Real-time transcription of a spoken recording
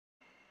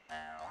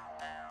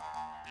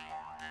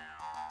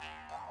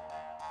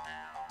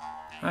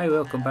Hi,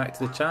 welcome back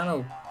to the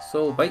channel.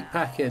 So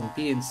bikepacking,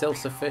 being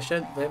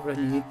self-sufficient,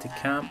 everything you need to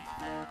camp,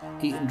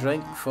 eat and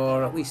drink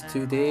for at least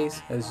 2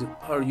 days is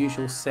our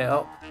usual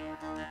setup.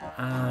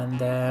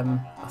 And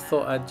I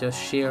thought I'd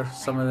just share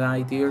some of the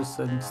ideas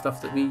and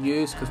stuff that we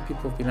use, because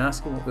people have been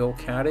asking what we all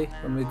carry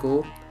when we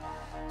go.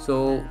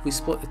 So we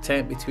split the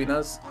tent between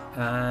us,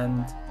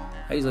 and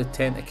I usually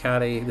tend to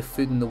carry the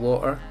food and the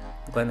water.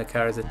 Glenda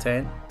carries the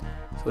tent,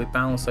 so we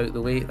balance out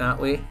the weight that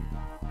way.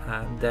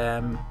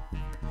 And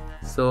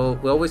so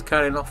we always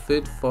carry enough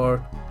food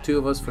for 2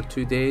 of us for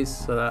 2 days,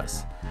 so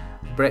that's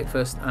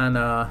breakfast and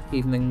a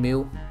evening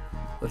meal,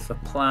 with a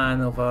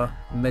plan of a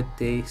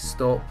midday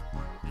stop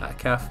at a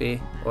cafe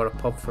or a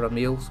pub for a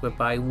meal. So we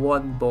buy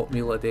 1 bulk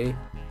meal a day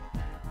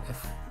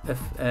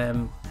if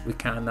we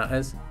can, that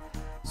is.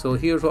 So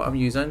here's what I'm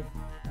using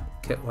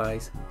kit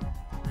wise.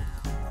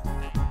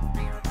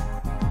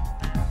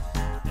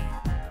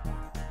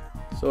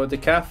 So a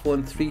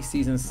Decathlon 3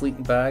 season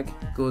sleeping bag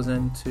goes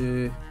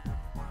into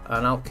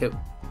an Altkit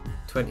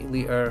 20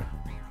 litre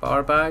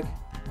bar bag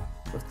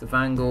with the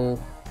Vango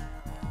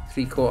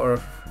 3/4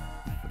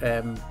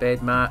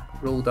 bed mat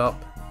rolled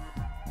up,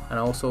 and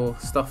also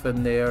stuff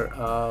in there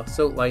a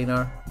silk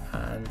liner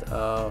and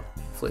a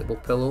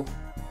inflatable pillow.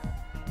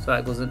 So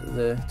that goes into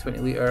the 20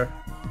 litre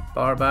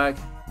bar bag.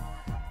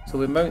 So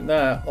we mount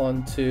that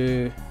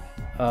onto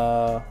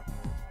a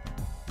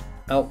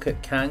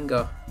Altkit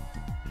Kanga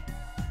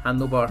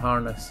handlebar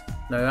harness.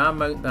 Now I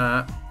mount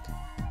that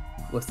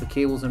with the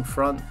cables in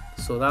front,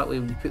 so that way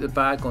when you put the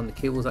bag on, the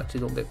cables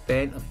actually don't get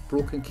bent. I've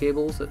broken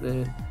cables at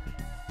the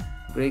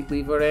brake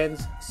lever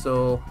ends,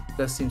 so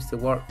this seems to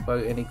work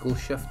without any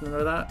ghost shifting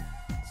or that.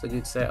 It's a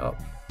good setup.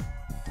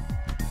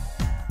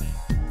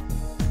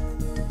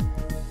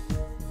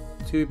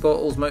 2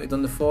 bottles mounted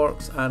on the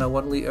forks and a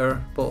 1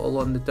 litre bottle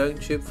on the down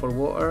tube for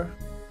water,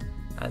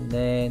 and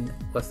then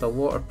with a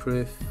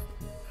waterproof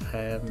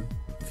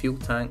fuel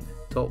tank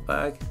top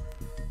bag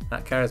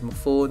that carries my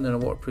phone in a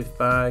waterproof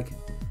bag,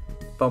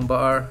 bum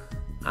butter,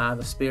 and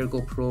a spare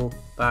GoPro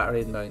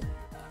battery and mount.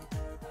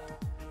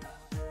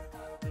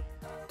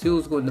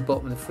 Tools go in the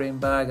bottom of the frame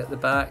bag at the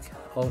back,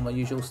 all my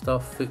usual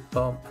stuff: foot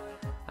pump,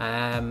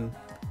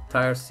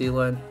 tyre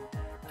sealant,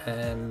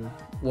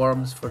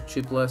 worms for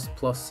tubeless,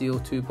 plus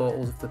CO2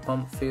 bottles if the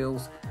pump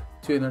fails,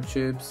 2 inner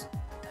tubes,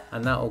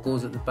 and that all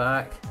goes at the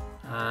back.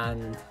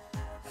 And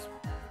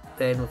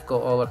then we've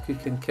got all our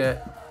cooking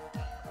kit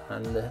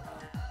and the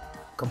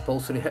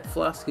compulsory hip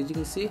flask, as you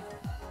can see.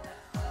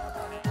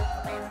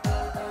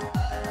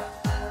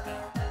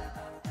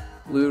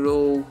 Loo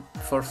roll,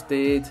 first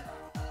aid,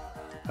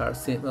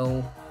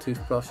 paracetamol,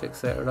 toothbrush,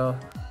 etc.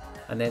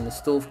 And then the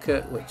stove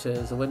kit, which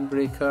is a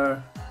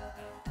windbreaker,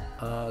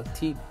 a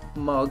tea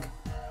mug,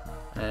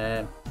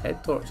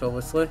 head torch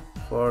obviously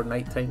for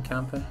nighttime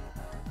camping,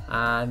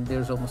 and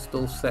there's all my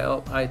stove set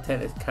up. I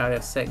tend to carry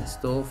a second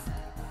stove.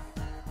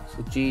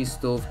 So G's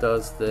stove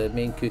does the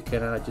main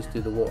cooking, and I just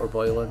do the water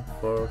boiling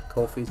for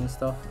coffees and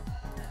stuff.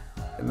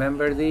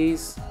 Remember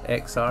these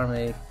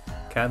ex-army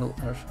can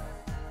openers?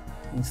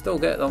 You can still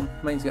get them.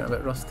 Mine's getting a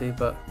bit rusty,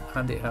 but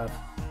handy to have.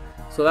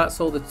 So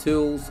that's all the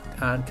tools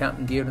and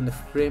camping gear in the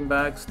frame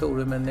bag. Still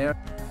room in there.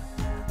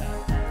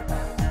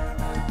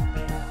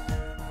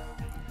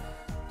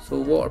 So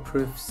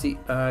waterproof seat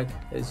bag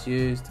is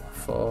used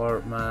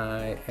for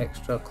my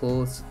extra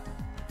clothes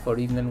for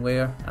evening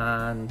wear,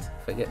 and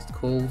if it gets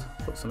cold,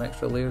 put some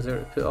extra layers there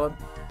to put on.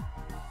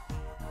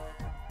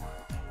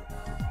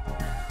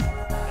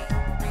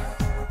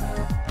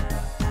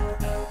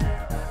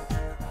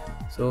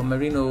 So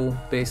merino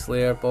base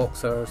layer,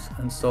 boxers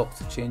and socks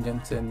to change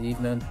into in the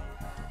evening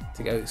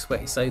to get out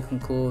sweaty cycling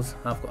clothes.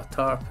 I've got a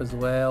tarp as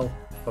well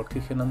for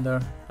cooking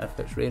under if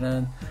it's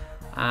raining,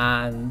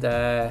 and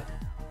a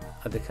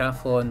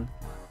Decathlon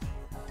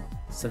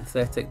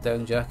synthetic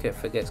down jacket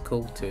if it gets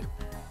cold too.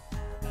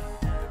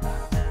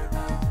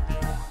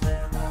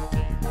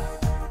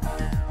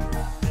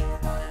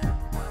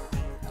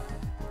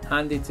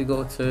 Handy to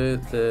go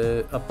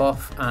to a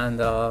buff and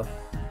a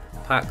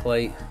pack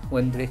light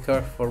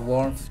windbreaker for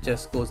warmth,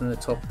 just goes in the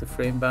top of the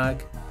frame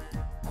bag.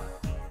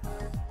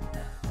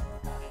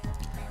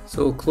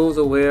 So clothes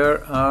I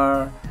wear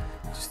are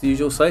just the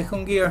usual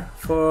cycling gear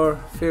for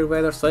fair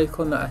weather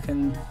cycling that I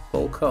can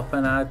bulk up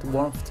and add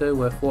warmth to,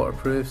 with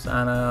waterproofs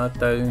and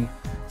a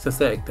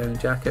synthetic down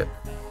jacket.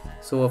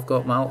 So I've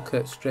got my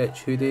Altkit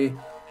stretch hoodie,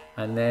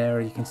 and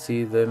there you can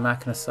see the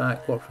Mackinac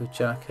Sack waterproof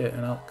jacket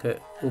and Altkit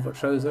over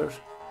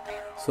trousers.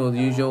 So the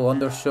usual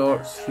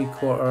undershorts,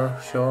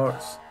 3/4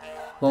 shorts,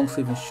 long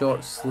sleeve and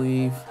short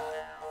sleeve,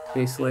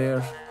 base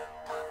layers,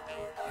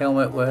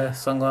 helmet with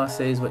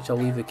sunglasses, which I'll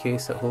leave the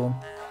case at home,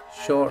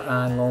 short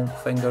and long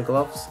finger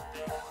gloves,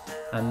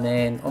 and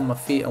then on my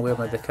feet I wear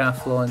my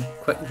Decathlon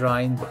quick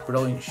drying but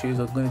brilliant shoes.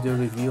 I was going to do a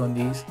review on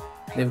these.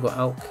 They've got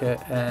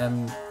Altkit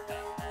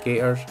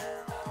gaiters.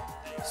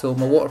 So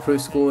my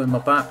waterproofs go in my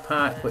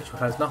backpack, which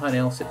has nothing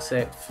else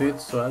except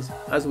food, so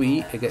as we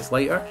eat it gets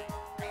lighter.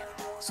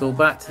 So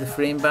back to the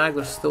frame bag,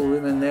 there's still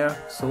room in there.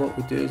 So what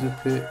we do is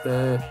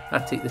I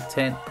take the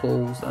tent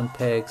poles and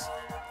pegs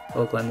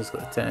while Glenda's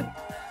got the tent,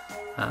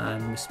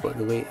 and we split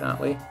the weight that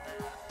way.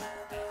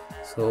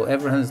 So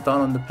everything's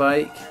done on the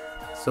bike,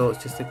 so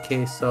it's just a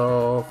case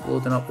of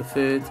loading up the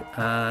food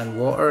and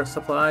water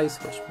supplies,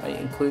 which might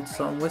include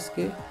some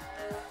whiskey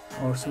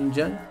or some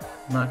gin.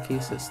 In that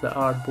case it's the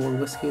Ardbore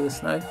whiskey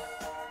this now.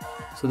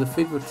 So the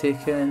food we're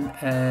taking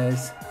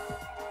is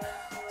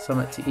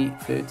something to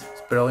eat food.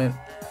 It's brilliant,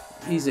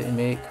 easy to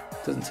make,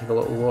 doesn't take a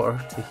lot of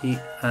water to heat,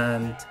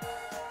 and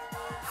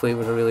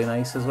flavours are really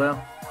nice as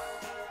well.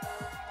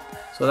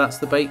 So that's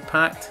the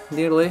Bikepacked,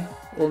 nearly.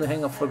 Only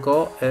thing I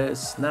forgot is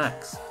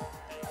snacks.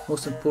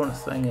 Most important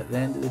thing at the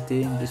end of the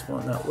day, you just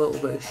want that little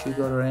bit of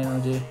sugar or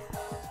energy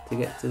to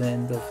get to the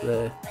end of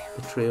the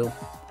trail.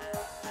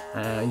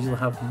 I usually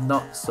have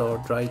nuts or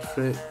dried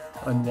fruit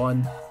on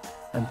one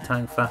and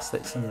Tang Fast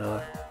Sticks on the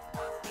other.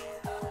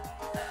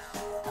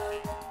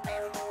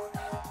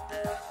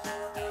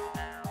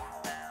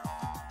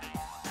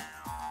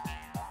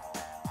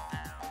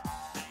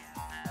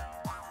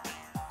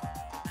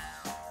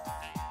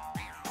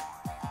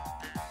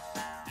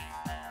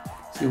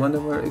 So you wonder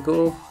where to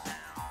go?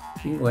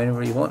 You can go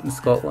anywhere you want in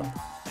Scotland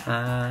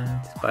and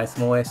buy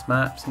some OS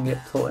maps and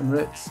get plotting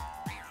routes.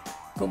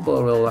 Don't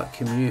bother with all that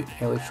commute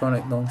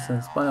electronic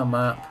nonsense. Buy a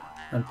map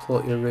and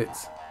plot your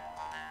routes,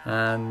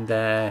 and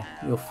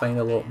you'll find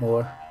a lot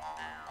more.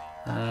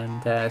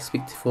 And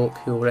speak to folk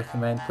who will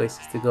recommend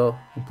places to go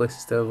and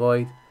places to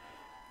avoid.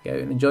 Get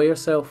out and enjoy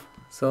yourself.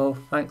 So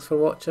thanks for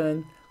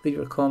watching. Leave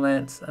your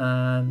comments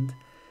and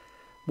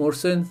more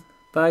soon.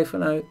 Bye for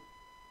now.